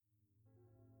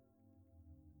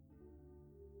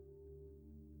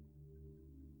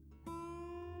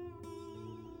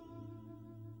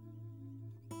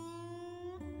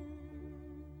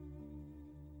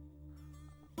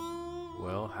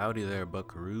Howdy there,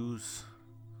 buckaroos.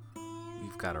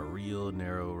 We've got a real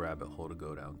narrow rabbit hole to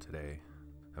go down today.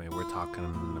 I mean, we're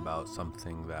talking about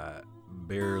something that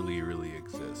barely really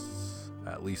exists,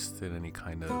 at least in any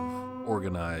kind of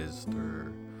organized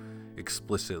or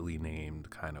explicitly named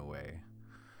kind of way.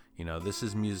 You know, this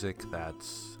is music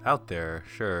that's out there,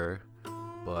 sure,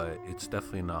 but it's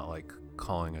definitely not like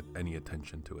calling any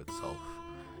attention to itself.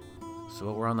 So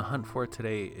what we're on the hunt for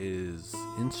today is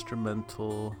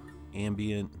instrumental,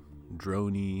 ambient,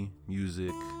 droney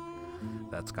music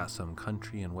that's got some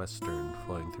country and western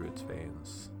flowing through its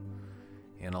veins.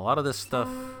 And a lot of this stuff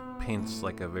paints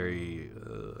like a very,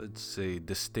 I'd say,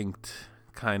 distinct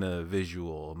kind of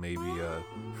visual, maybe a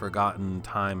forgotten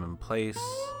time and place.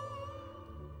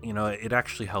 You know, it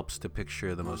actually helps to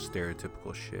picture the most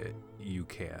stereotypical shit you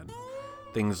can.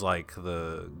 Things like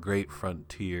the great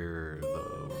frontier,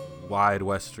 the wide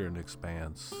western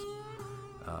expanse,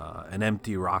 an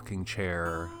empty rocking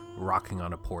chair rocking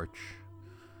on a porch,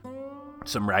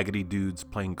 some raggedy dudes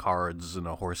playing cards in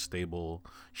a horse stable,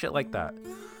 shit like that.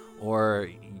 Or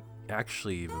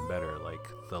actually even better, like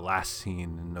the last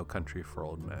scene in No Country for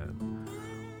Old Men,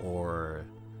 or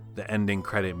the ending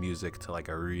credit music to like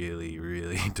a really,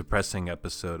 really depressing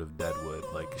episode of Deadwood.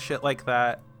 Like shit like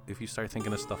that. If you start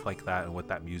thinking of stuff like that and what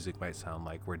that music might sound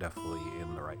like, we're definitely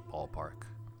in the right ballpark.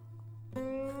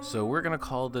 So we're going to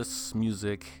call this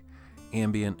music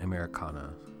Ambient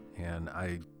Americana. And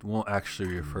I won't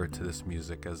actually refer to this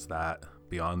music as that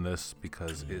beyond this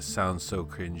because it sounds so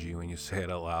cringy when you say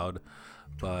it out loud.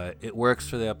 But it works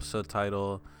for the episode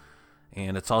title.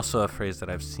 And it's also a phrase that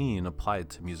I've seen applied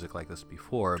to music like this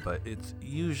before, but it's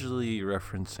usually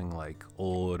referencing like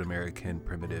old American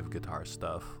primitive guitar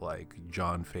stuff like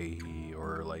John Fahey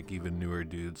or like even newer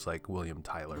dudes like William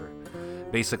Tyler.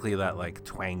 Basically that like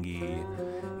twangy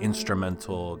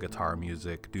instrumental guitar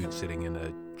music, dude sitting in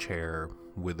a chair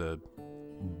with a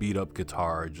beat up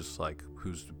guitar, just like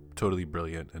who's totally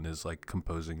brilliant and is like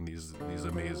composing these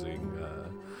amazing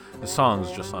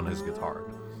songs just on his guitar.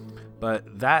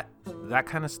 But that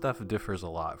kind of stuff differs a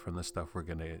lot from the stuff we're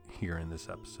going to hear in this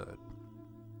episode.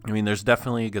 I mean, there's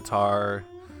definitely guitar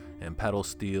and pedal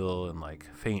steel and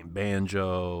like faint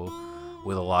banjo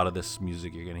with a lot of this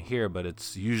music you're going to hear, but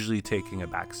it's usually taking a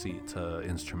backseat to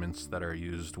instruments that are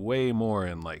used way more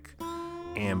in like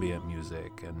ambient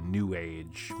music and new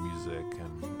age music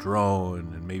and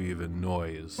drone and maybe even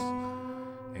noise.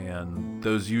 And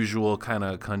those usual kind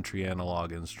of country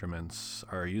analog instruments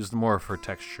are used more for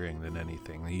texturing than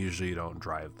anything. They usually don't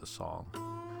drive the song.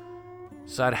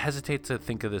 So I'd hesitate to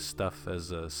think of this stuff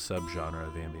as a subgenre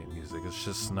of ambient music. It's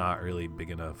just not really big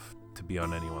enough to be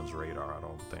on anyone's radar, I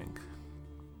don't think.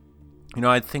 You know,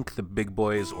 I think the big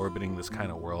boys orbiting this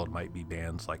kind of world might be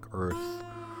bands like Earth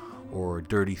or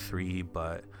Dirty Three,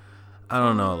 but I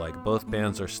don't know, like both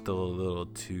bands are still a little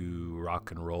too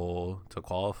rock and roll to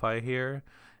qualify here.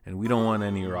 And we don't want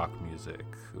any rock music.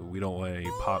 We don't want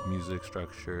any pop music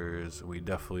structures. We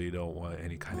definitely don't want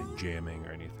any kind of jamming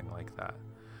or anything like that.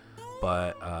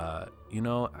 But, you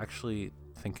know, actually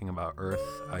thinking about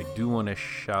Earth, I do want to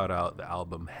shout out the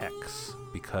album Hex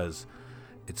because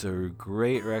it's a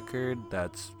great record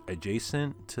that's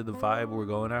adjacent to the vibe we're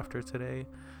going after today.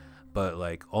 But,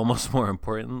 like, almost more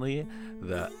importantly,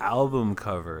 the album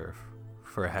cover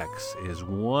for Hex is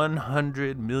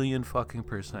 100 million fucking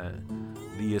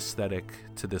 % the aesthetic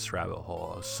to this rabbit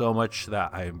hole. So much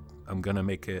that I'm gonna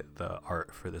make it the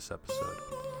art for this episode.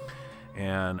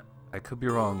 And I could be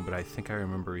wrong, but I think I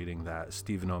remember reading that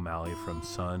Stephen O'Malley from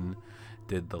Sun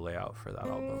did the layout for that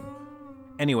album.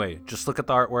 Anyway, just look at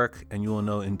the artwork and you will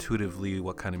know intuitively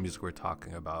what kind of music we're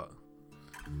talking about.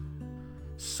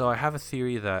 So I have a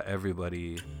theory that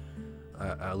everybody,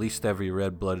 at least every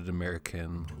red-blooded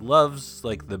American, loves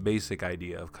like the basic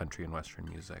idea of country and western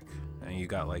music. And you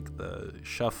got like the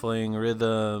shuffling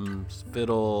rhythms,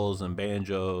 fiddles and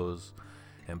banjos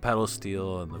and pedal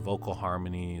steel and the vocal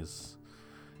harmonies.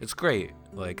 It's great.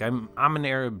 Like I'm an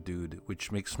Arab dude,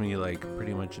 which makes me like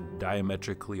pretty much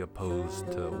diametrically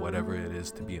opposed to whatever it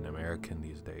is to be an American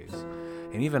these days.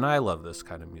 And even I love this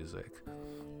kind of music.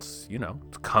 It's, you know,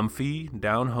 it's comfy,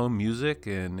 down-home music,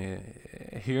 and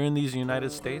here in these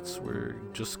United States, we're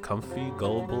just comfy,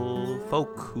 gullible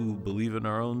folk who believe in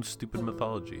our own stupid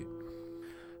mythology.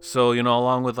 So, you know,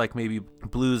 along with like maybe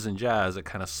blues and jazz, it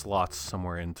kind of slots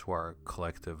somewhere into our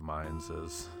collective minds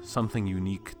as something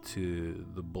unique to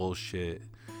the bullshit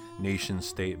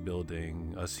nation-state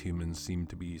building us humans seem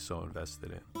to be so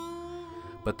invested in.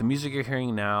 But the music you're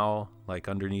hearing now, like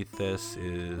underneath this,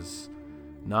 is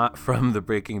not from the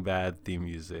Breaking Bad theme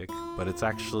music, but it's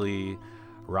actually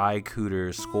Ry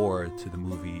Cooder's score to the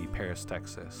movie Paris,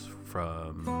 Texas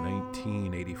from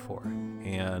 1984.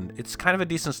 And it's kind of a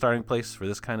decent starting place for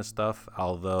this kind of stuff,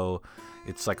 although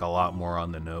it's like a lot more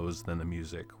on the nose than the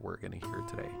music we're going to hear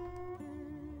today.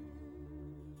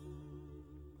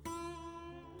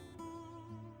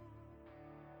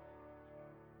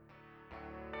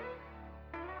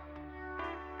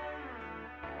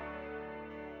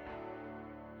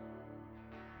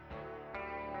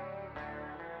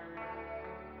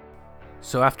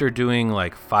 So after doing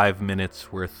like 5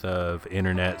 minutes worth of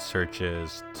internet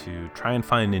searches to try and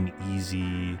find an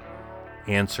easy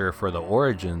answer for the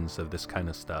origins of this kind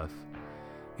of stuff,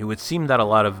 it would seem that a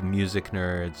lot of music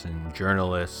nerds and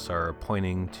journalists are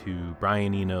pointing to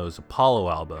Brian Eno's Apollo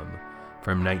album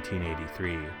from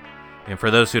 1983. And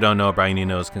for those who don't know, Brian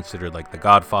Eno is considered like the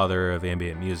godfather of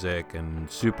ambient music and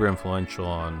super influential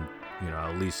on,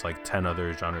 at least like 10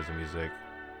 other genres of music.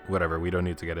 Whatever, we don't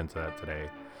need to get into that today.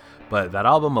 But that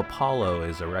album Apollo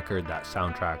is a record that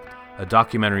soundtracked a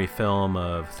documentary film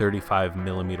of 35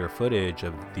 millimeter footage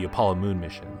of the Apollo moon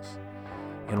missions.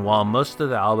 And while most of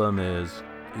the album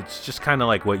it's just kind of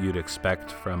like what you'd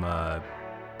expect from a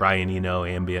Brian Eno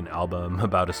ambient album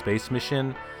about a space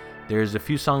mission, there's a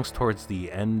few songs towards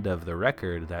the end of the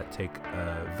record that take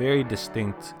a very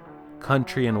distinct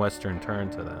country and western turn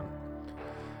to them.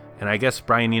 And I guess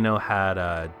Brian Eno had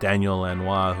Daniel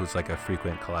Lanois, who's like a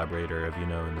frequent collaborator of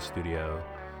Eno in the studio,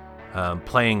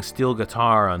 playing steel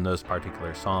guitar on those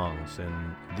particular songs.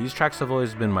 And these tracks have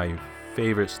always been my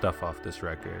favorite stuff off this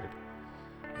record.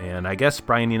 And I guess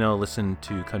Brian Eno listened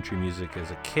to country music as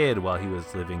a kid while he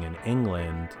was living in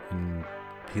England, and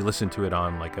he listened to it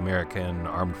on like American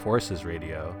Armed Forces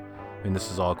radio. I mean,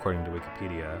 this is all according to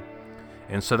Wikipedia.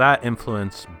 And so that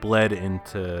influence bled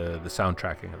into the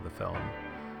soundtracking of the film.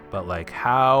 But like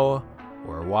how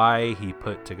or why he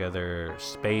put together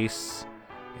space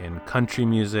and country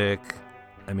music,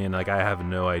 I mean, like I have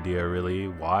no idea really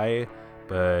why,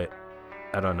 but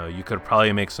I don't know. You could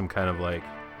probably make some kind of like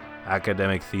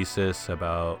academic thesis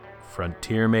about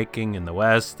frontier making in the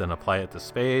West and apply it to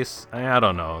space. I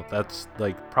don't know. That's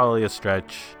like probably a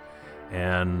stretch,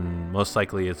 and most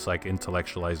likely it's like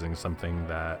intellectualizing something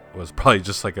that was probably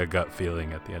just like a gut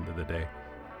feeling at the end of the day.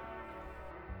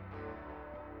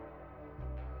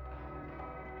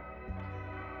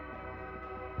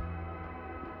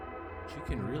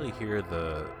 You can really hear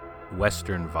the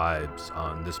Western vibes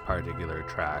on this particular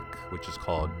track, which is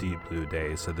called Deep Blue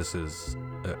Day. So this is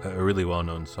a really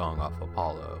well-known song off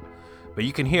Apollo. But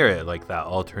you can hear it, like that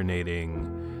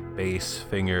alternating bass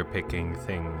finger-picking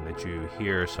thing that you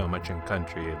hear so much in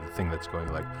country, the thing that's going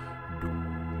like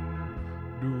doom,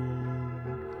 doom,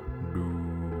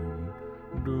 doom,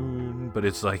 doom. But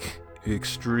it's like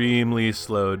extremely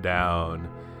slowed down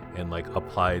and like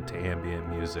applied to ambient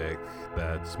music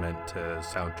that's meant to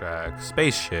soundtrack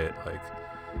space shit. Like,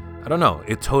 I don't know,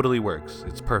 it totally works.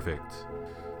 It's perfect.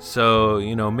 So,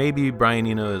 maybe Brian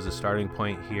Eno is a starting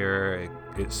point here.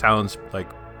 It sounds like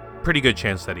pretty good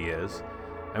chance that he is.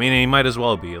 I mean, he might as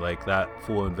well be. Like, that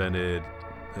fool invented,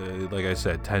 like I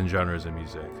said, 10 genres of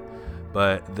music.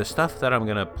 But the stuff that I'm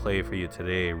gonna play for you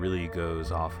today really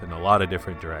goes off in a lot of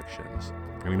different directions.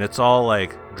 I mean, it's all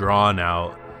like drawn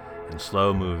out and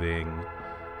slow moving.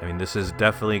 I mean, this is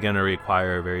definitely going to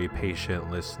require very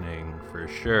patient listening for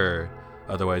sure.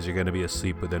 Otherwise, you're going to be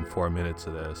asleep within 4 minutes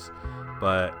of this.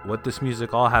 But what this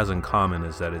music all has in common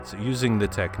is that it's using the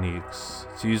techniques,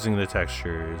 it's using the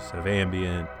textures of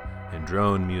ambient and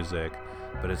drone music,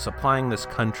 but it's applying this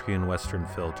country and western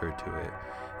filter to it.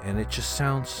 And it just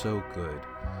sounds so good.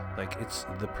 Like, it's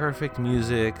the perfect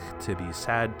music to be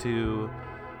sad to,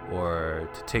 or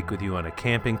to take with you on a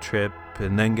camping trip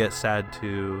and then get sad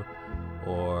to,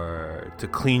 or to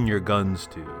clean your guns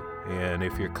to. And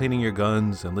if you're cleaning your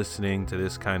guns and listening to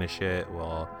this kind of shit,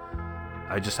 well,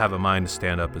 I just have a mind to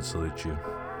stand up and salute you.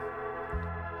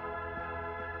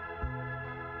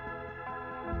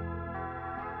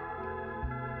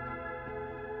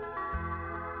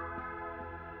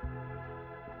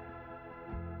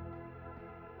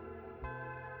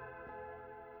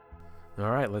 All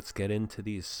right, let's get into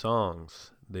these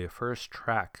songs. The first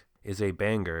track is a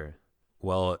banger.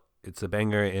 Well, it's a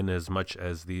banger in as much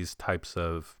as these types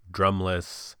of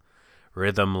drumless,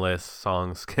 rhythmless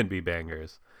songs can be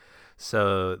bangers.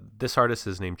 So this artist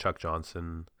is named Chuck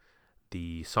Johnson.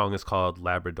 The song is called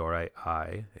Labradorite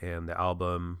Eye, and the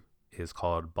album is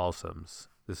called Balsams.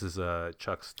 This is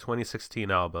Chuck's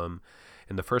 2016 album,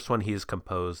 and the first one he's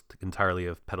composed entirely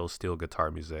of pedal steel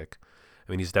guitar music.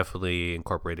 I mean, he's definitely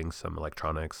incorporating some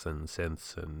electronics and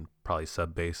synths and probably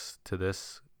sub bass to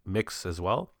this mix as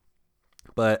well.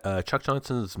 But Chuck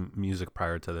Johnson's music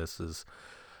prior to this is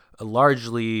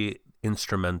largely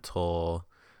instrumental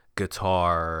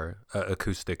guitar,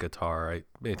 acoustic guitar.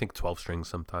 I think 12 strings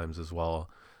sometimes as well.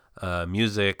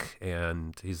 Music,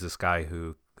 and he's this guy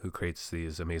who creates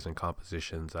these amazing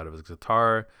compositions out of his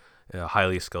guitar. A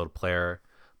highly skilled player,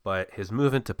 but his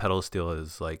move into pedal steel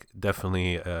is like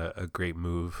definitely a great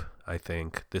move. I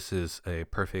think this is a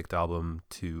perfect album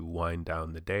to wind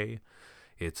down the day.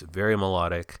 It's very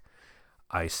melodic.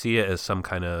 I see it as some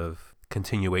kind of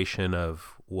continuation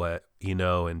of what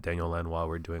Eno and Daniel Lanois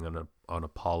were doing on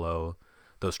Apollo,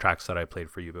 those tracks that I played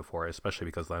for you before, especially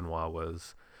because Lanois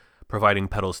was providing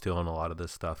pedal steel on a lot of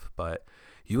this stuff. But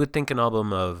you would think an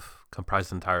album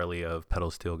comprised entirely of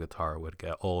pedal steel guitar would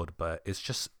get old, but it's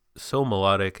just so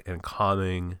melodic and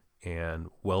calming and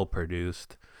well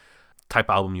produced. Type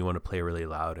album you want to play really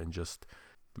loud and just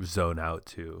zone out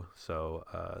to.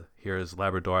 So here is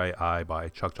Labrador Eye by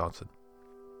Chuck Johnson.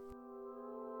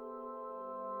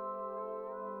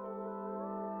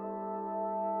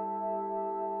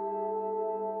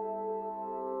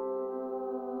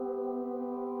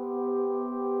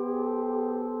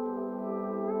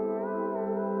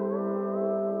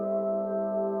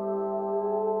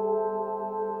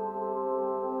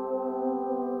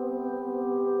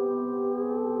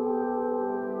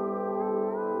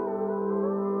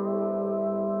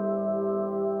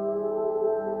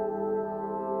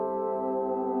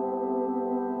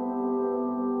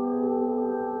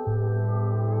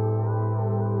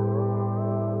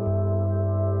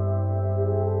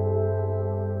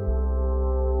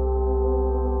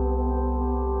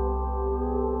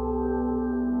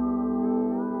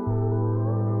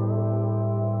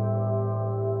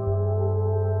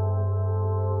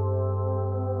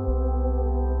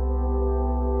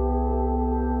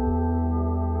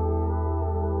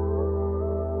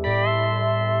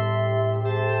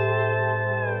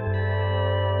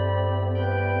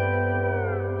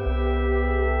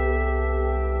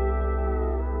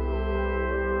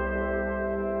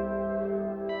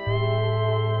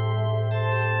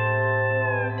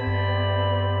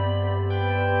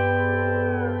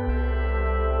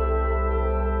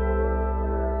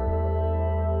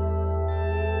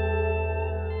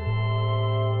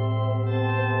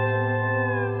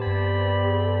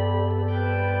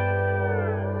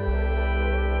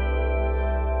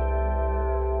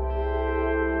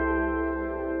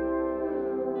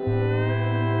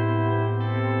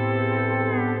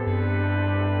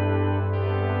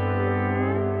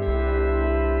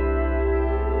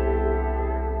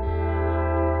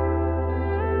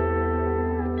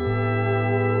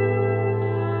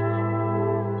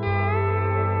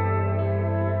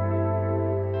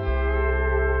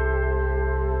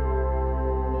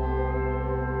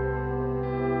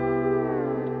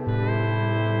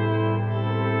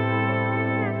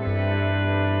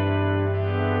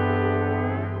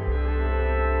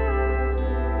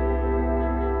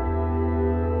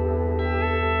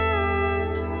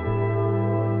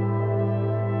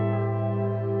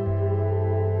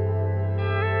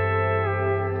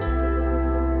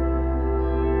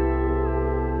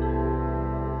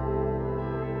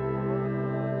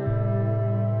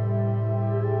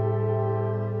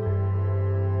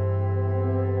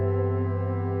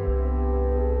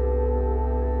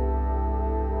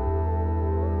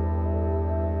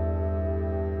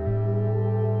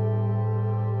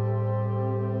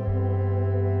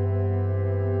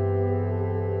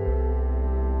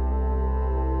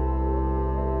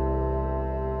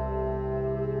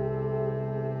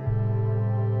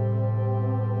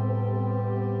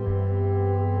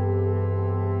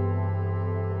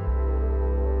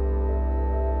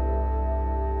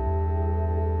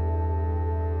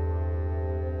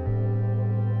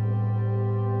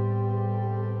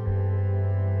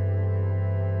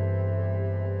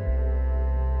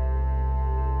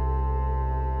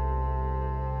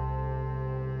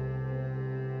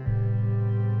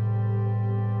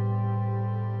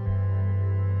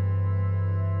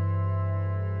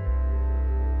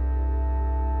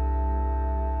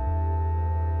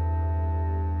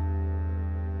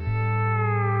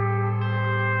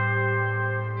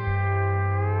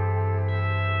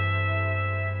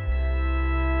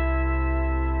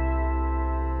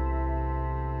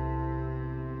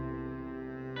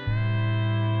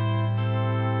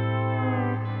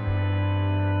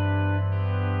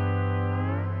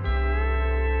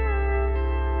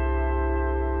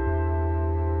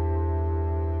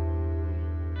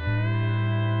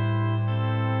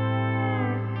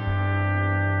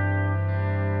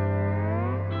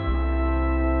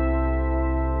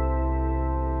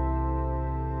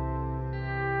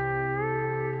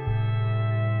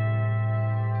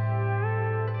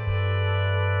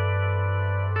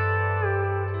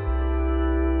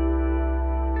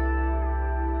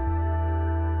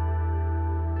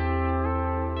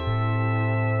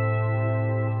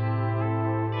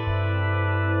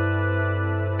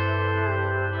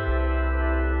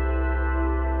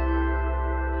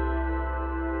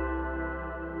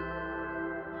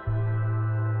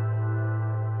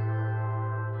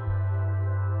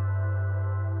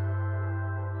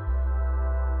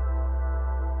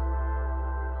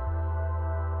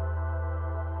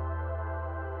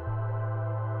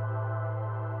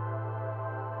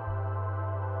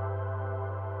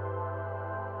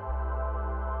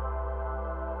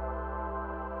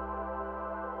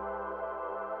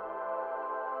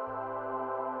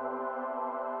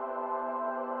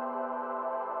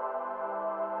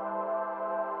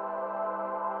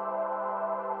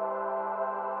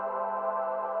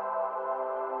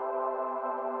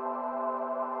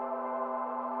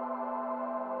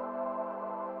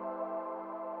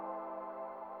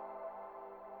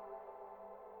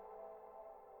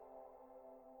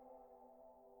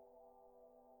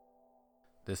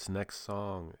 This next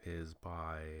song is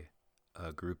by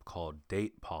a group called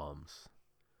Date Palms.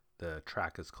 The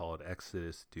track is called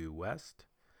Exodus Due West,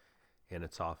 and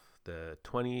it's off the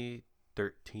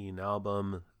 2013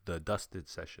 album The Dusted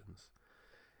Sessions.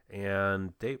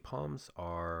 And Date Palms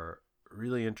are a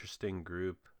really interesting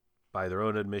group. By their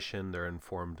own admission, they're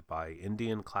informed by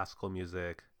Indian classical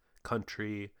music,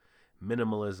 country,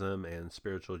 minimalism, and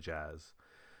spiritual jazz,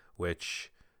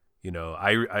 which,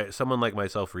 I someone like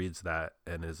myself reads that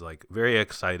and is like very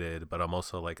excited, but I'm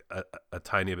also like a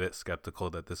tiny bit skeptical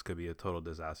that this could be a total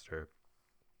disaster.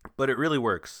 But it really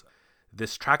works.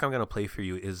 This track I'm going to play for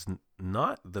you is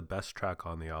not the best track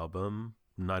on the album,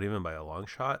 not even by a long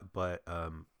shot, but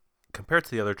compared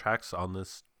to the other tracks on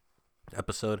this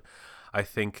episode, I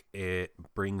think it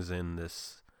brings in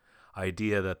this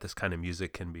idea that this kind of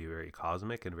music can be very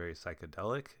cosmic and very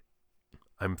psychedelic.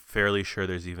 I'm fairly sure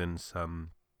there's even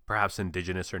some perhaps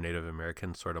indigenous or Native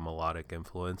American sort of melodic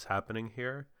influence happening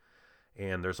here.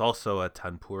 And there's also a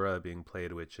tanpura being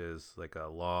played, which is like a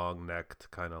long necked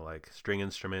kind of like string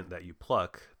instrument that you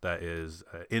pluck that is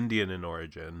Indian in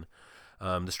origin.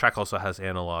 This track also has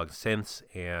analog synths,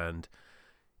 and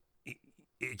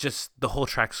it just, the whole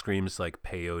track screams like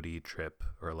peyote trip,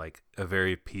 or like a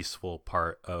very peaceful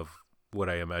part of what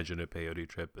I imagine a peyote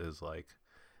trip is like.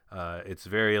 It's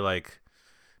very like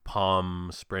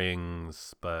Palm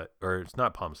Springs, or it's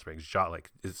not Palm Springs, like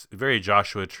it's very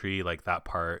Joshua Tree, like that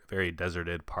part, very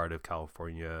deserted part of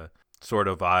California sort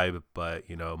of vibe, but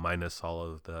minus all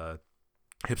of the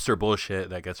hipster bullshit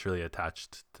that gets really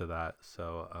attached to that.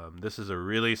 So this is a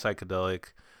really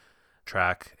psychedelic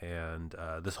track, and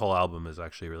this whole album is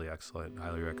actually really excellent.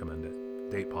 Highly recommend it.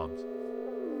 Date Palms.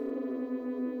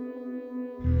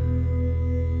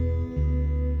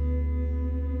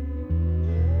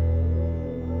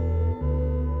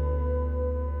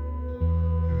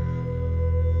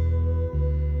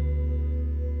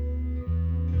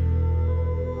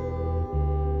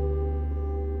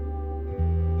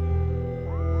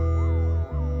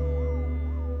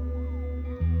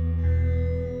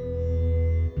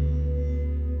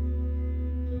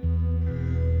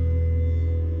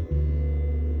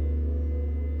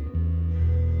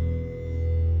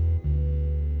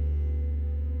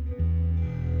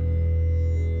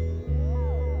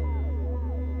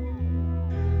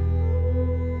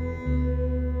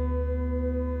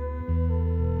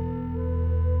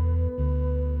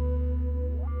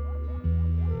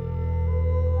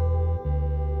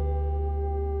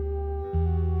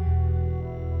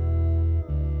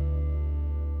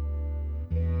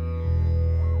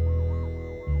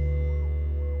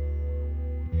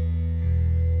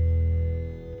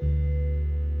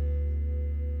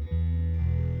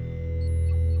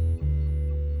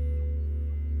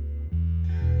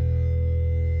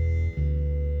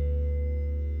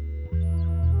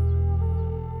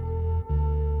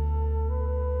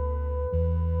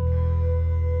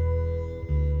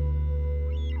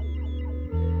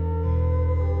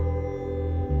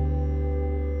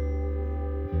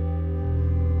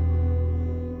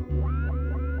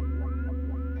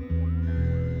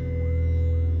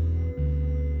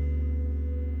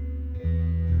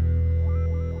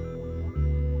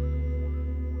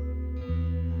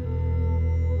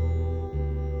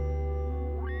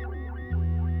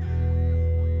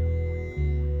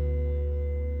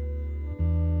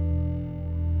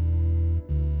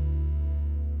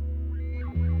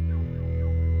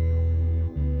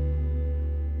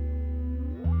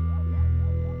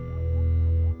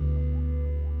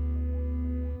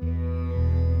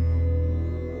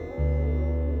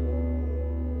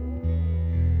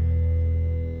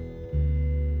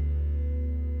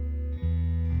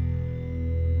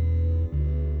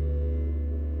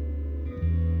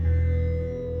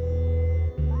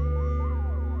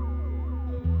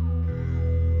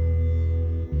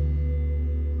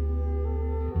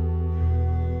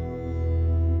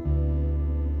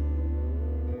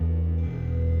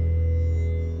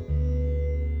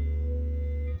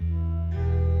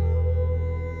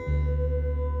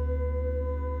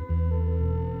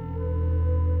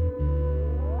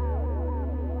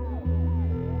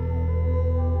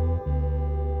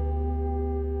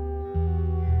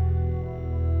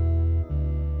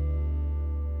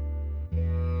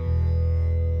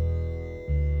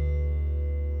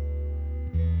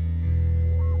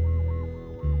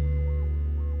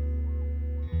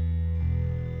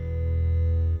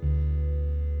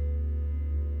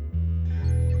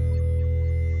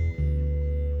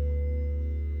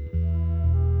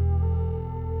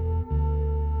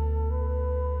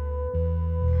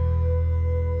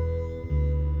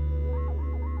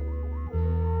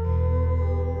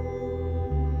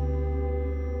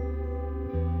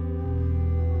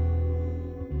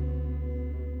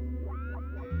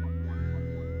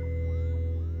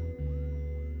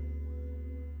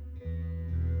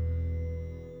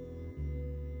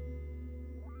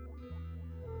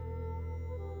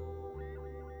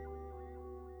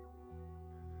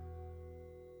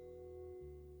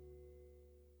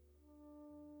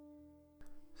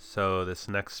 So this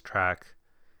next track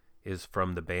is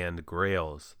from the band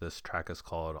Grails. This track is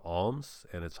called Alms,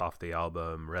 and it's off the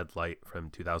album Red Light from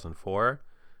 2004.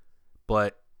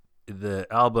 But the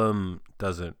album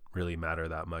doesn't really matter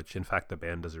that much. In fact, the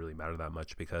band doesn't really matter that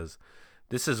much because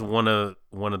this is one of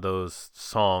those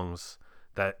songs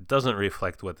that doesn't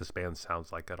reflect what this band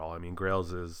sounds like at all. I mean,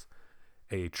 Grails is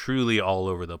a truly all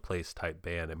over the place type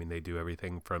band. I mean, they do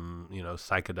everything from,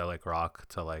 psychedelic rock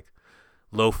to like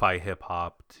lo-fi hip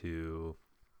hop to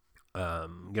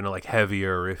like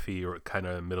heavier riffy or kind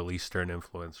of Middle Eastern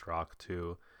influenced rock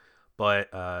too. But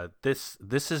this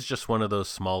is just one of those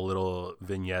small little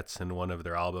vignettes in one of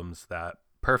their albums that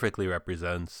perfectly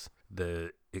represents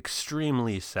the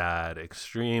extremely sad,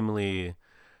 extremely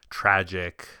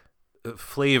tragic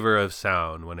flavor of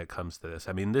sound when it comes to this.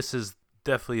 I mean, this is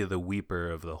definitely the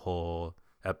weeper of the whole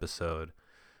episode.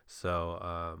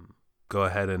 So go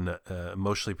ahead and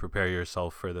emotionally prepare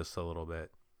yourself for this a little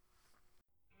bit.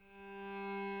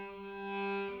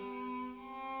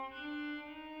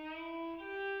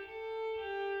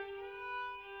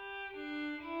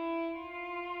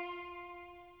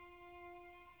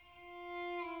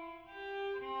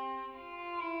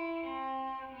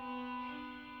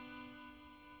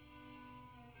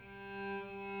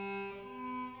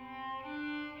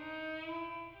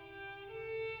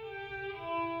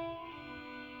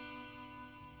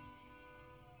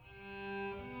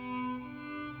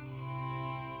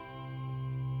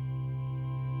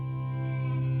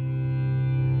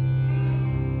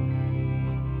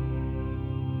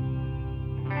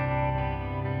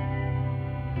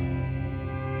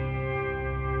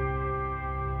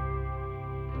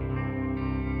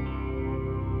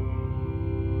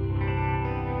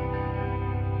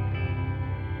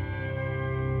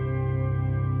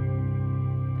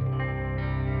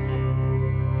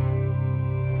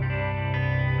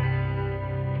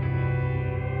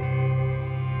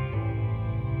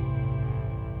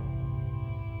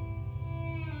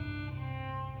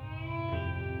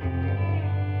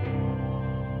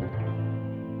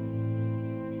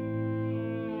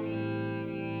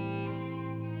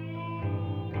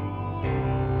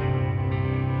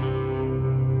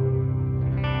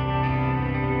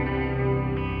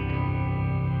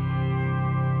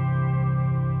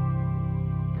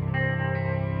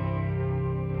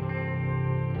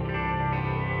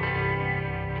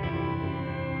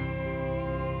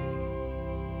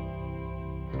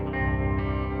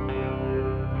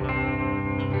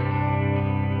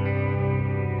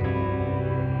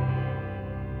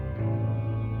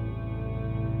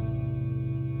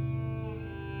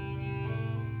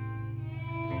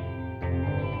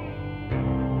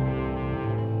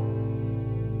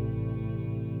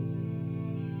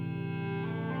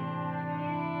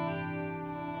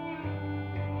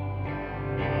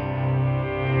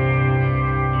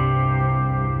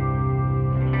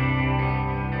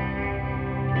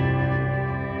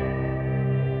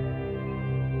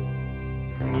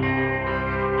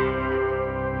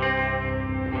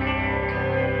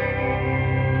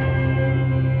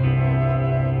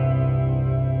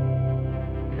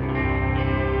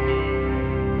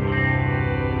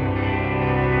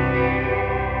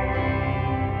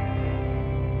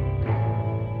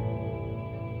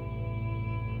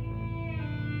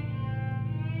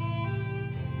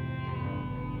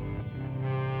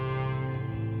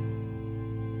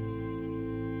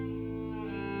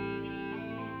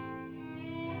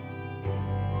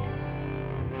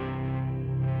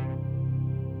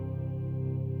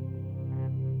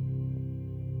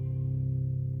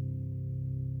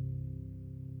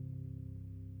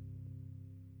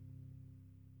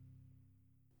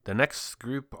 The next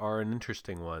group are an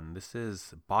interesting one. This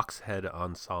is Boxhead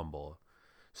Ensemble.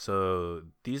 So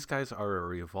these guys are a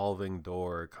revolving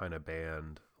door kind of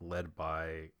band led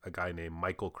by a guy named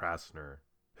Michael Krasner,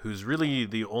 who's really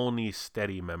the only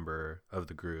steady member of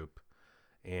the group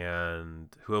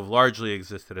and who have largely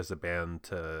existed as a band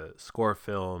to score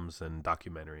films and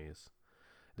documentaries.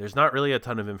 There's not really a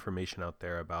ton of information out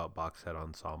there about Boxhead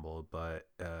Ensemble, but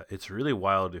it's really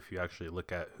wild if you actually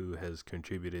look at who has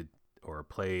contributed or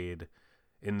played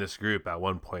in this group at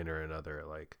one point or another.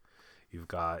 Like, you've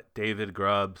got David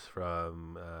Grubbs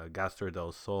from Gastor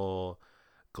del Sol,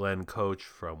 Glenn Coach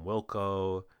from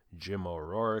Wilco, Jim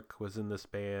O'Rourke was in this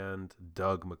band,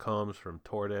 Doug McCombs from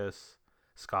Tortoise,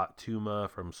 Scott Tuma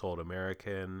from Sold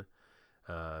American,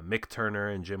 Mick Turner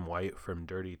and Jim White from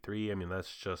Dirty Three. I mean,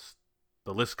 that's just,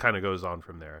 the list kind of goes on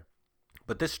from there.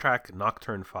 But this track,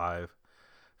 Nocturne 5,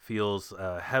 feels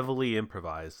heavily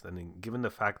improvised. And given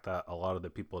the fact that a lot of the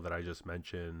people that I just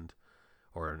mentioned,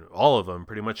 or all of them,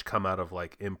 pretty much come out of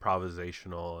like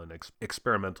improvisational and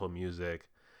experimental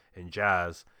music and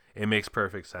jazz, it makes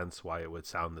perfect sense why it would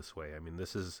sound this way. I mean,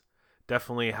 this is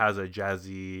definitely has a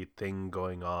jazzy thing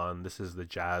going on. This is the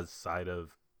jazz side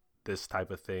of this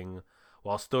type of thing,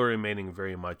 while still remaining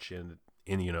very much in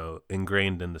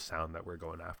ingrained in the sound that we're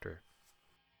going after.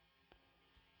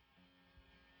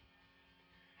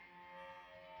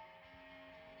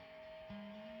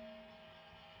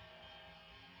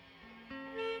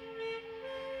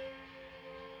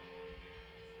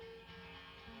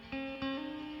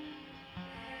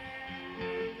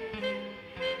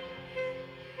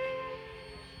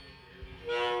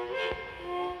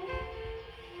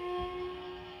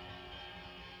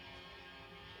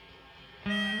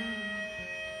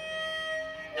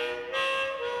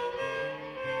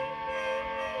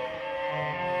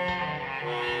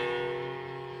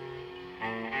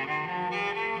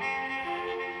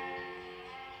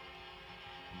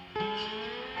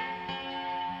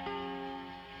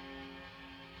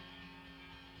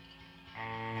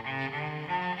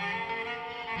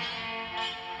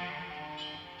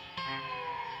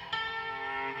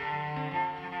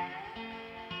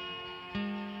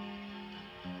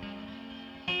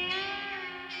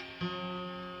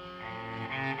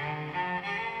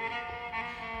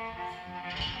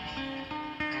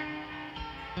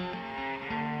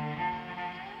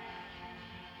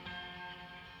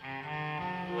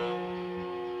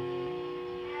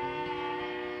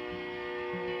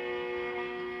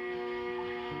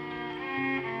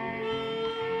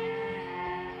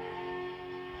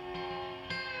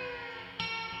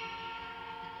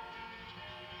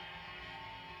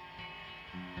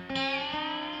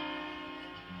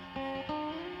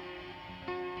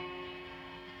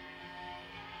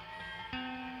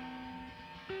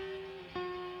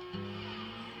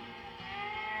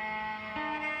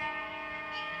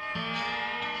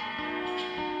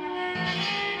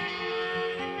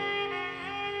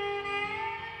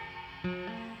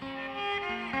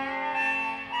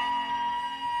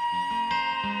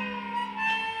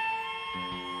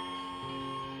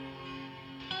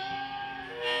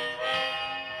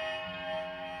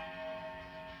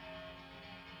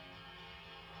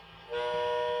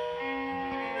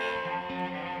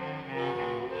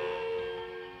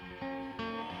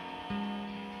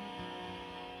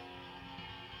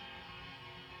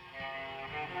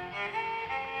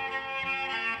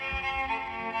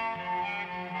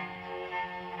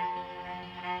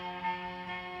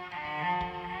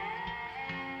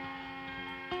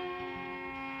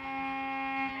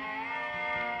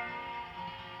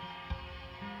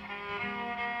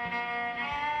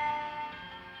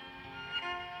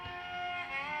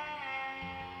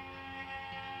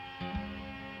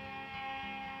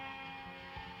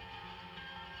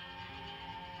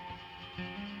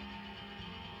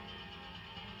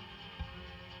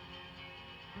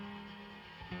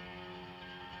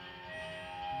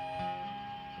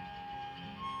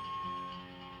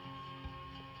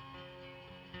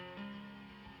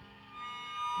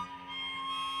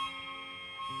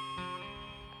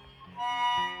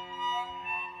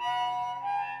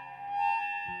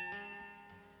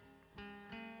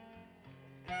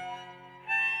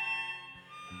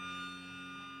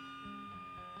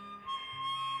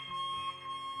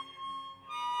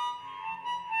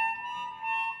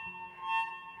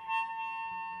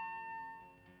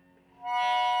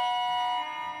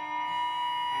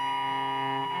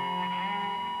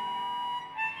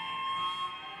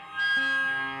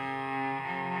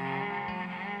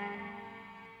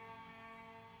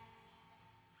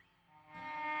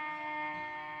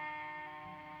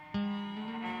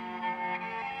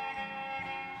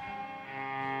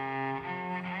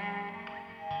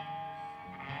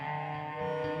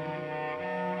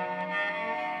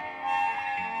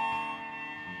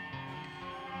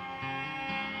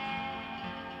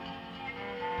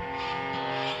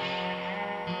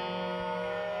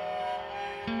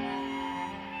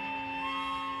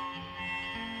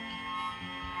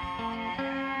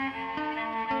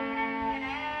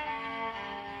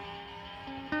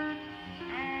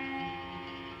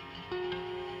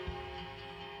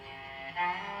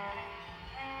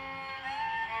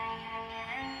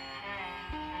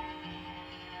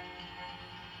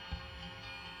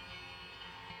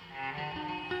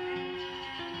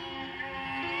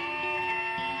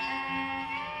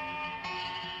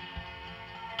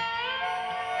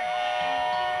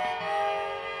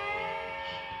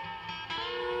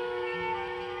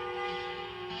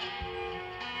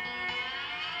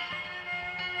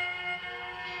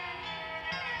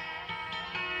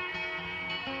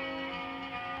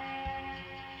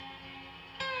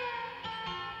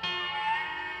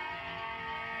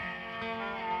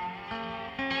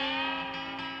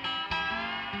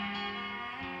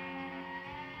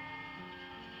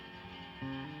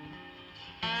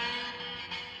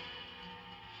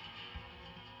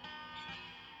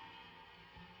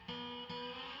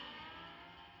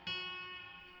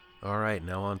 All right,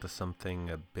 now on to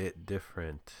something a bit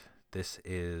different. This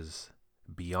is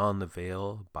Beyond the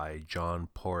Veil by John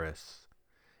Porras,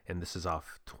 and this is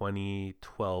off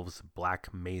 2012's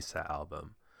Black Mesa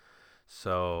album.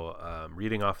 So,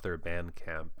 reading off their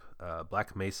Bandcamp,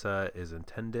 Black Mesa is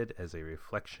intended as a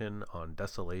reflection on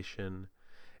desolation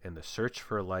and the search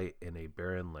for light in a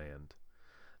barren land.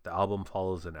 The album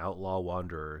follows an outlaw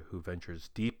wanderer who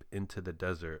ventures deep into the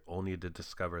desert only to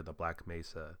discover the Black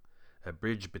Mesa, a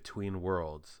bridge between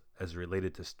worlds as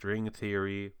related to string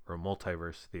theory or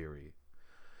multiverse theory.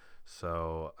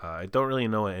 So I don't really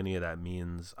know what any of that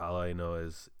means. All I know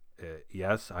is,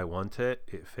 yes, I want it.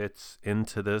 It fits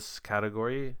into this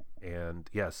category. And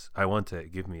yes, I want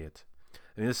it. Give me it.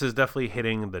 I mean, this is definitely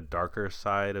hitting the darker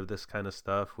side of this kind of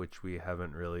stuff, which we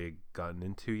haven't really gotten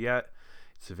into yet.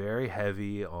 It's very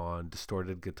heavy on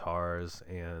distorted guitars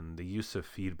and the use of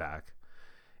feedback.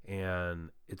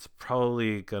 And it's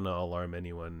probably going to alarm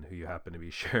anyone who you happen to be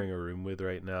sharing a room with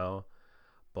right now.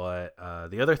 But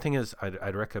the other thing is,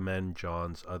 I'd recommend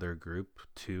John's other group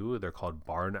too. They're called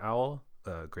Barn Owl,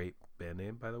 a great band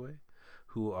name, by the way,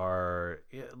 who are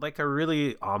like a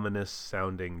really ominous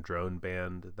sounding drone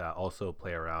band that also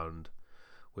play around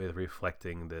with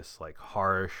reflecting this like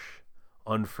harsh,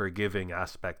 unforgiving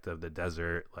aspect of the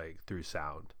desert, like through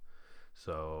sound.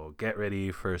 So get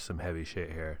ready for some heavy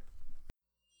shit here.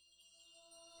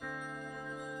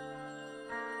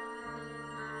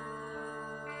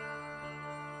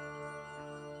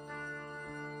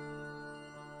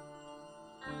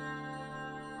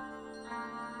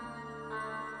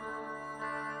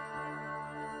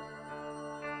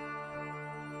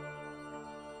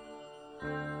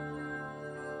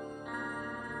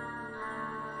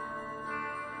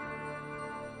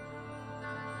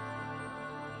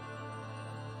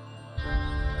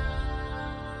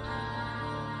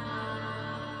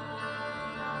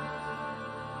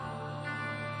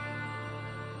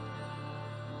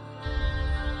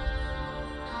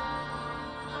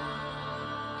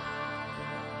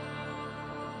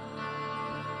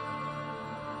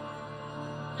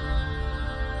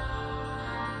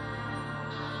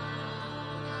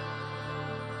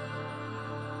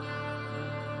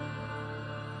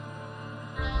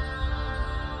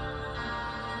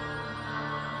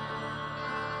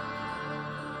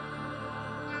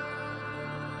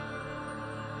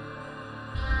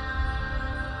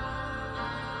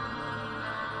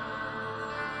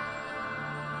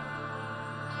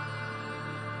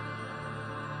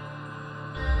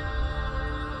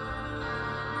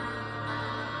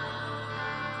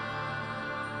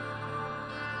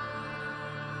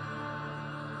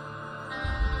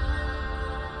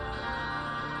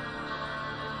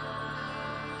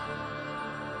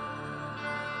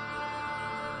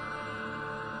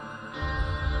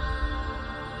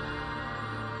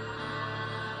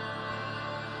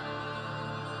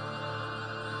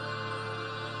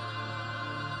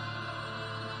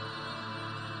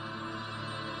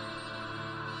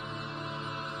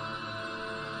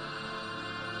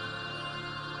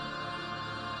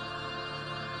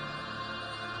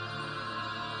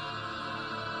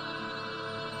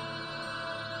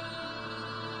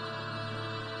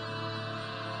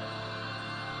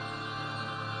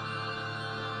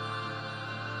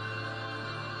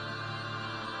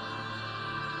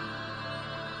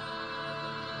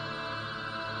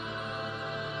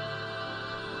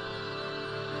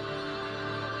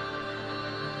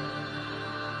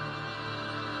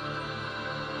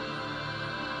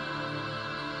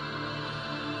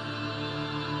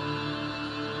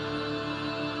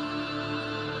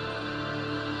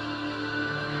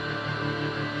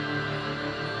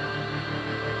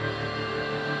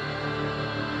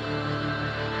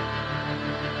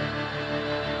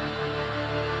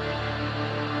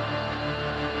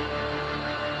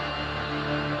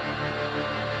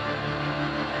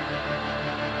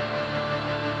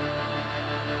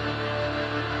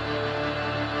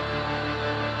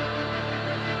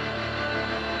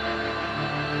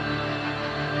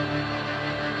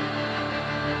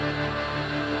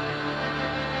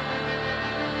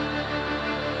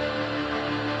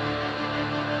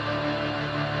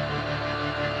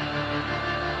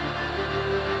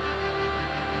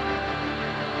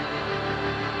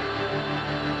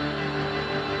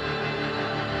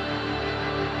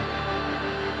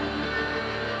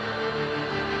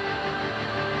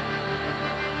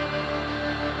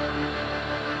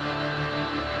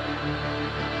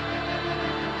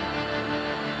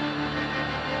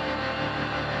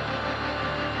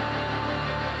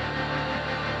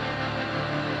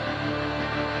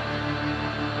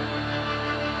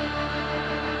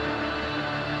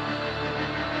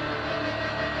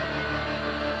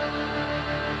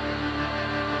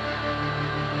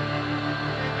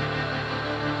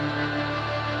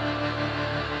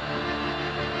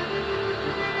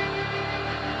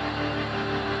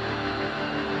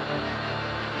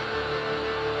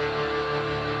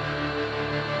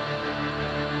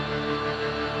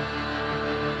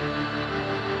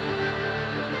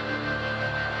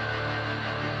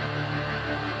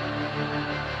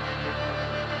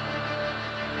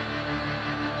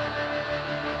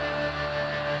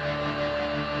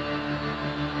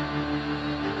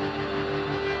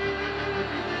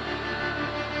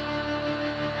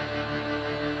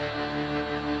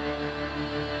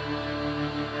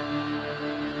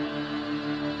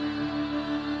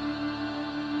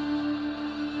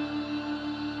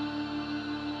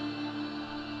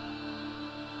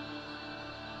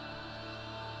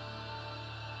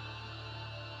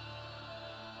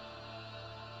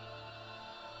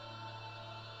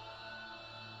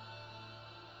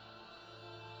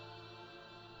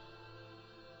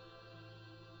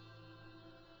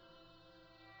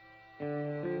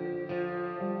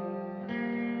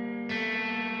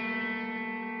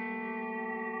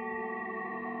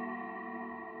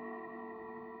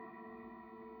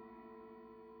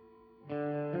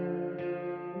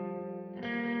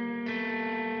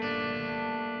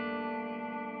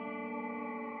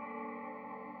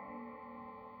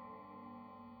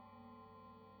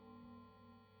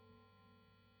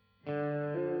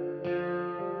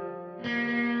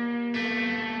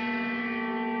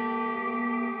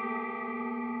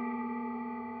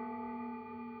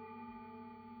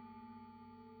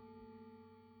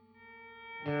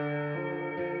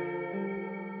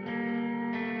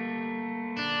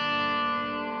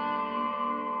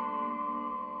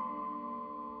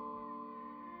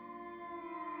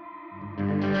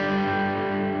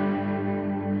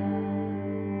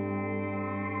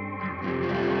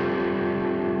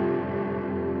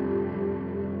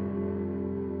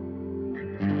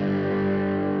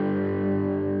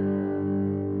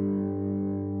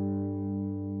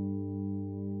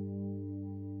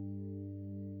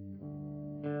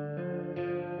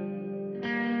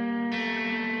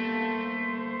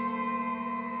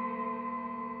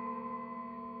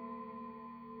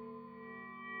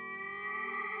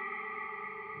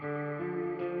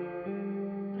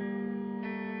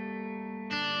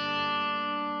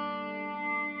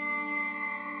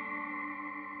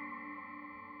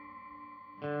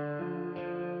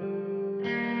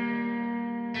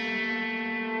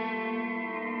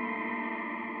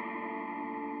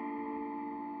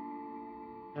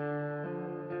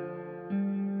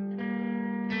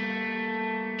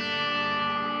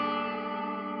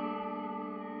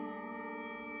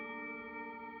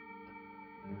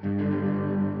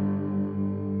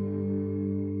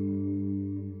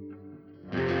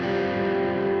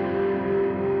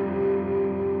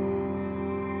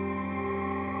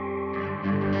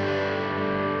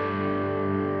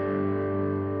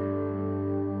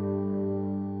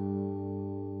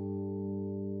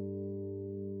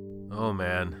 Oh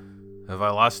man, have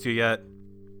I lost you yet?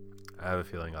 I have a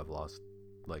feeling I've lost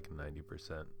like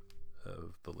 90%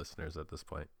 of the listeners at this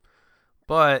point.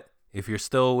 But if you're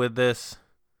still with this,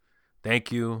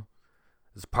 thank you.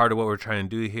 It's part of what we're trying to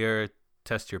do here.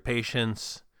 Test your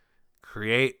patience,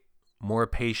 create more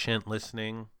patient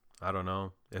listening. I don't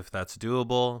know if that's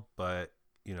doable, but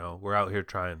we're out here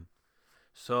trying.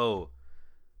 So,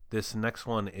 this next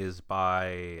one is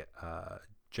by a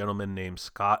gentleman named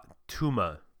Scott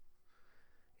Tuma,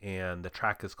 and the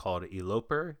track is called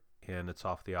Eloper, and it's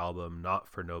off the album Not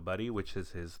For Nobody, which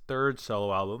is his third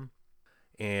solo album,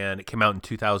 and it came out in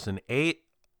 2008.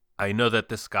 I know that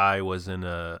this guy was in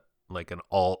an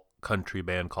alt country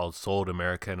band called Soul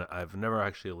Americana. I've never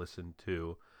actually listened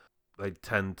to. I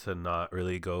tend to not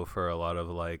really go for a lot of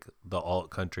like the alt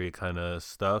country kind of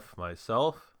stuff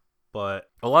myself,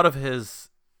 but a lot of his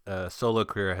solo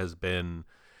career has been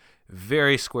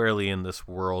very squarely in this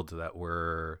world that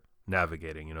we're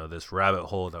navigating, this rabbit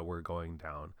hole that we're going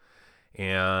down.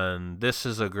 And this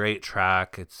is a great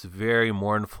track. It's very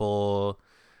mournful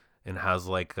and has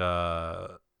like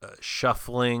a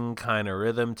shuffling kind of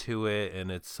rhythm to it,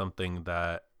 and it's something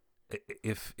that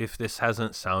if this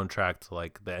hasn't soundtracked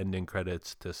like the ending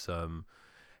credits to some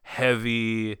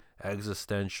heavy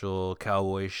existential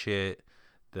cowboy shit,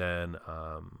 then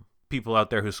people out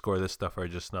there who score this stuff are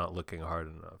just not looking hard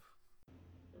enough.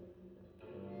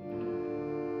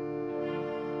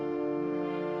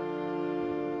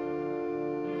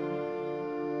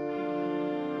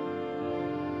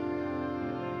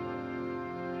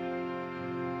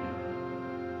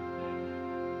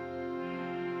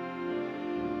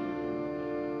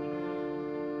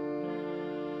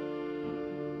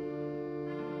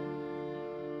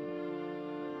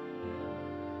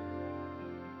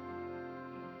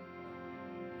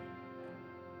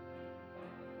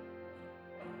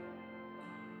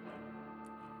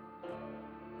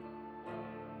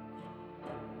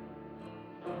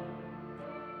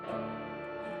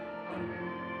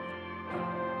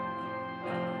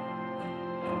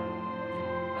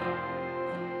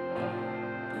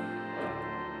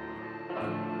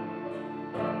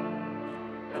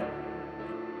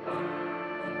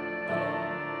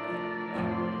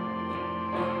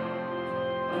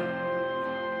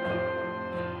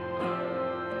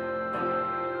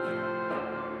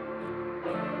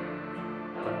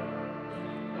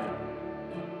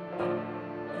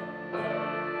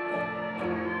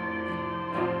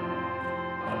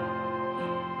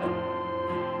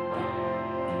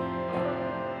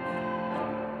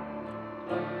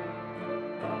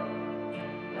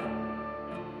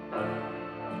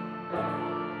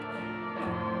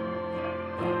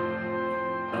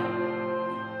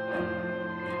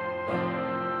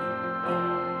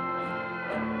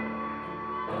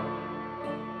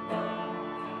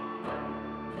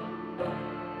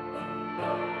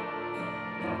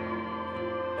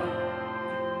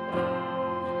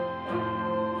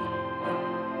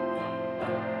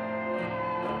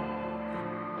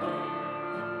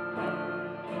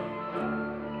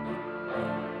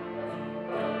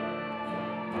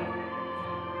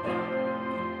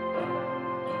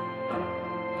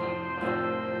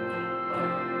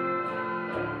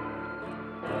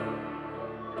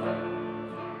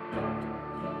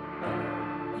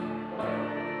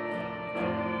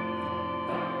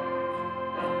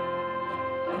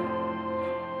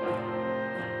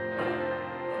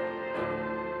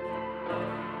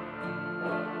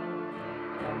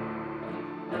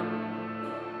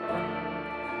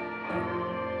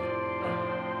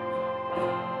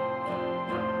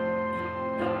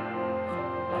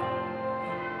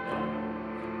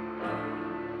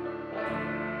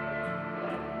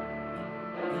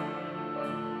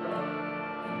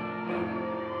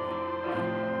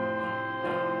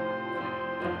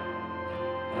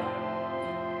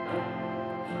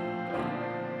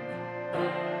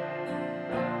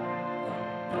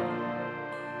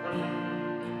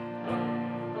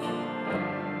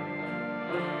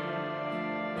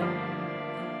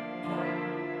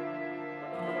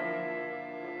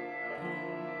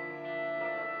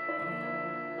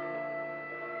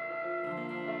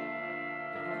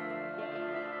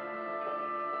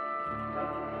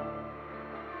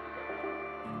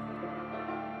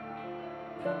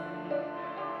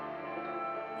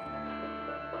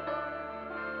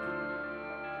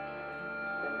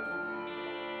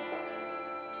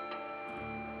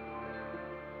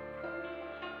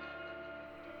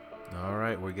 All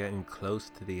right, we're getting close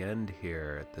to the end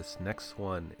here. This next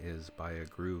one is by a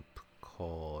group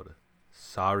called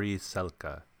Sari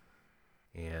Selka,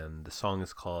 and the song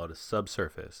is called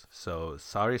Subsurface. So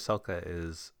Sari Selka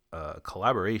is a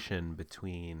collaboration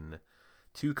between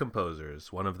two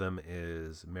composers. One of them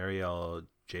is Marielle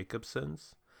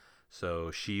Jacobson's.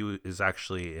 So she is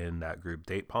actually in that group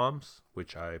Date Palms,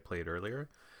 which I played earlier.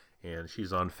 And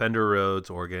she's on Fender Rhodes,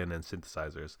 organ, and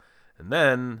synthesizers. And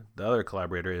then the other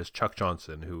collaborator is Chuck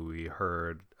Johnson, who we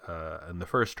heard in the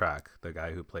first track, the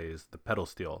guy who plays the pedal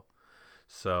steel.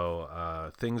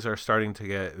 So things are starting to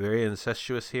get very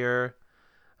incestuous here.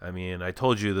 I mean, I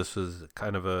told you this was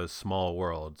kind of a small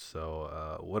world,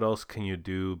 so what else can you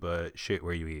do but shit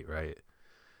where you eat, right?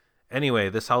 Anyway,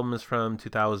 this album is from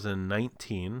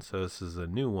 2019, so this is a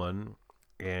new one,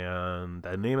 and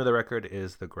the name of the record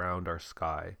is The Ground Our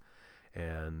Sky,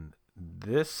 and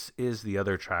this is the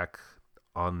other track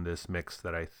on this mix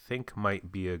that I think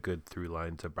might be a good through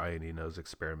line to Brian Eno's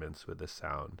experiments with the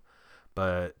sound,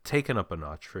 but taken up a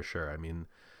notch for sure. I mean,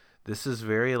 this is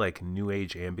very like new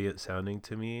age ambient sounding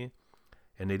to me,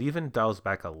 and it even dials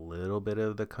back a little bit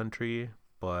of the country,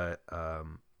 but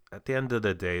at the end of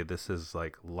the day, this is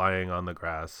like lying on the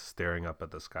grass, staring up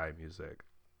at the sky music.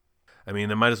 I mean,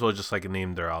 they might as well just like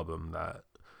name their album that.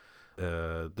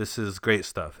 This is great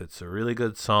stuff. It's a really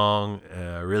good song,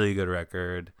 a really good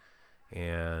record,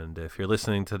 and if you're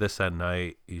listening to this at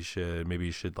night, you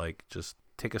should like just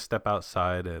take a step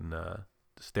outside and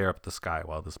stare up at the sky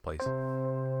while this plays.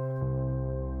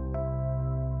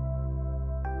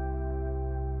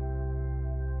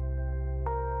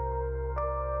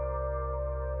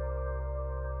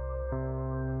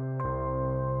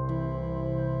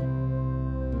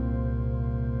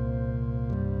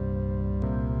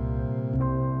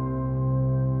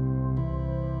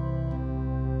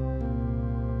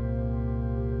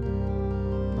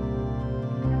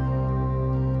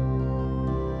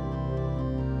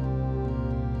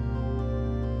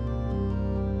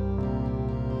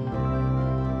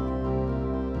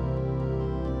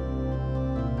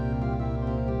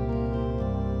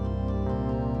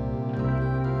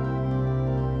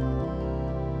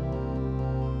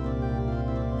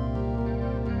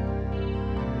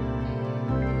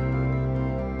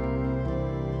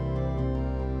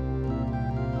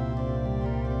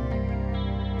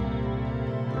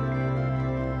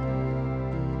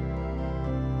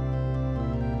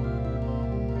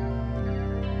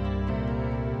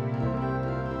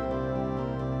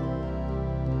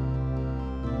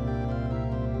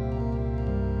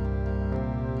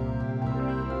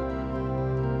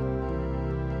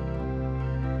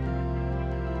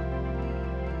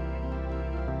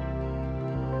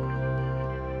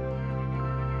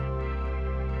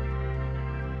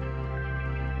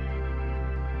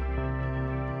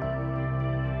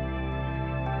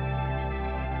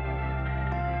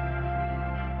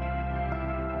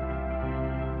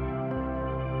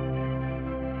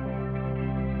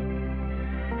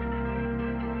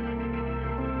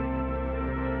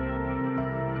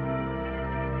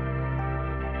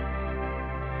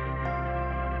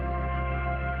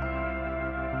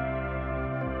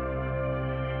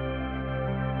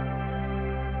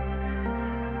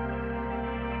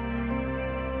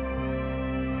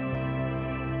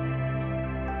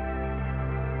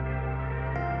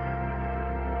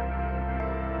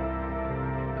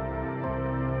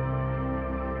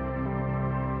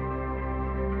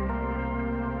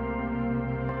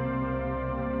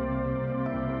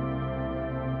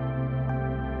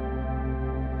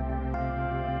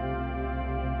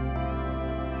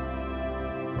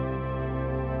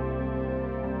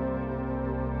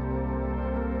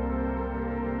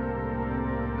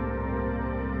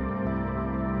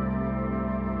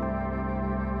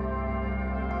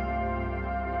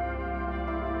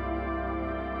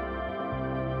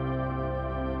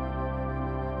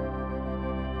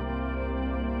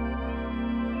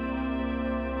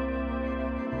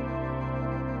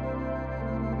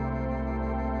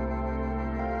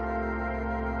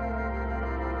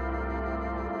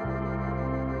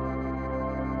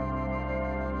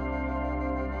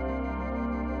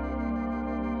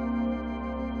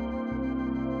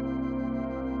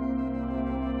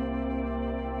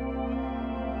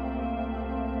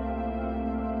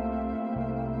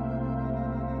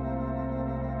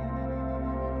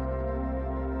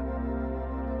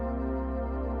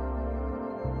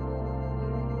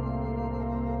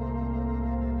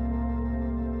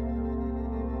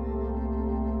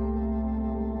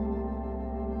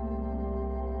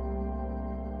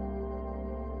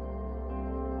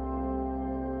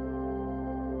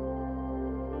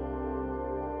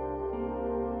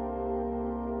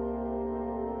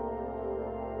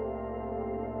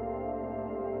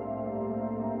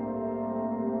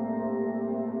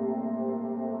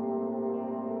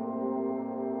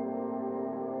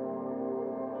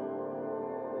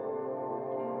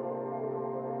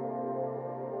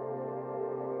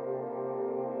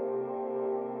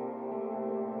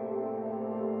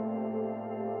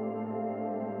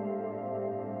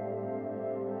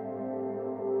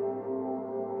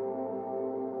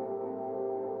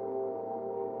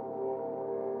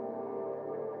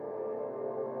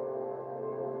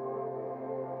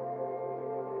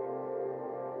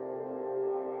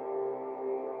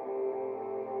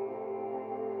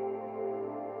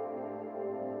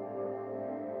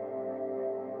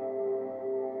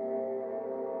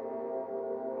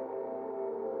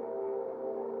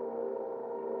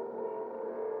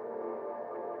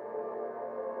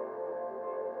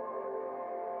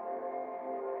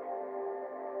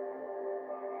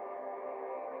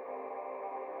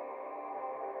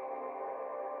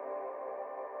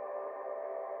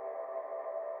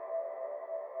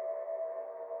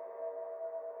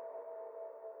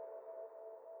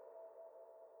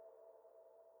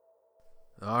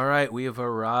 All right, we have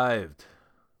arrived.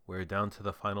 We're down to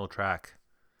the final track.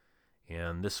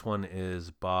 And this one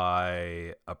is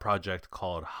by a project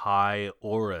called High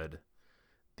Orid.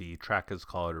 The track is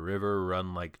called River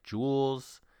Run Like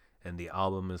Jewels, and the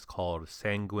album is called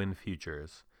Sanguine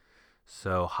Futures.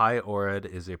 So High Orid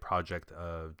is a project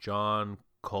of John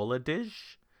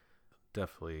Kolodij.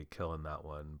 Definitely killing that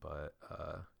one, but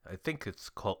I think it's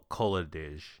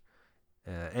Kolodij.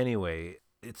 Anyway,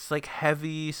 it's like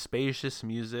heavy, spacious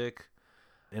music.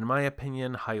 In my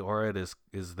opinion, High Orid is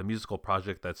the musical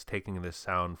project that's taking this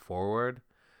sound forward,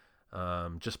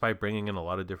 just by bringing in a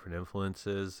lot of different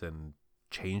influences and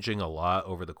changing a lot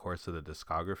over the course of the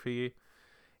discography.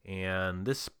 And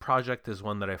this project is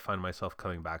one that I find myself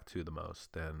coming back to the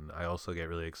most. And I also get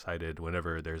really excited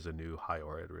whenever there's a new High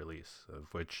Orid release,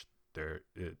 of which there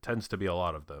it tends to be a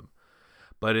lot of them.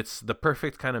 But it's the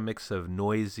perfect kind of mix of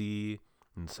noisy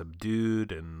and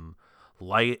subdued and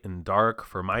light and dark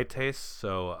for my taste.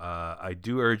 So I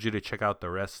do urge you to check out the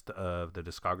rest of the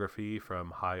discography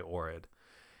from High Orid.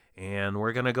 And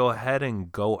we're going to go ahead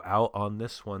and go out on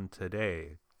this one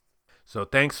today. So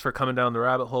thanks for coming down the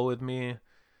rabbit hole with me.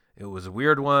 It was a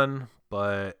weird one,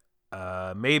 but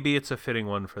maybe it's a fitting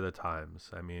one for the times.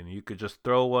 I mean, you could just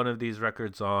throw one of these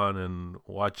records on and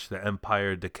watch the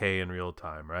empire decay in real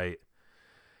time, right?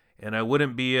 And I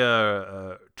wouldn't be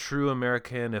a true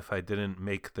American if I didn't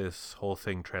make this whole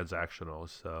thing transactional.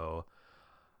 So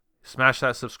smash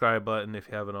that subscribe button if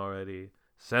you haven't already.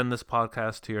 Send this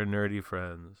podcast to your nerdy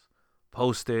friends.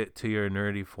 Post it to your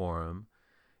nerdy forum.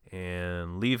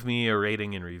 And leave me a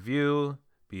rating and review.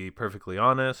 Be perfectly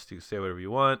honest. You can say whatever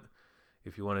you want.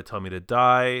 If you want to tell me to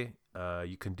die,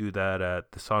 you can do that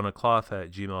at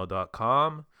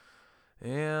thesonacloth@gmail.com.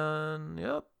 And,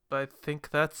 yep, I think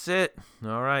that's it.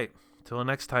 All right. Till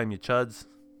next time, you chuds.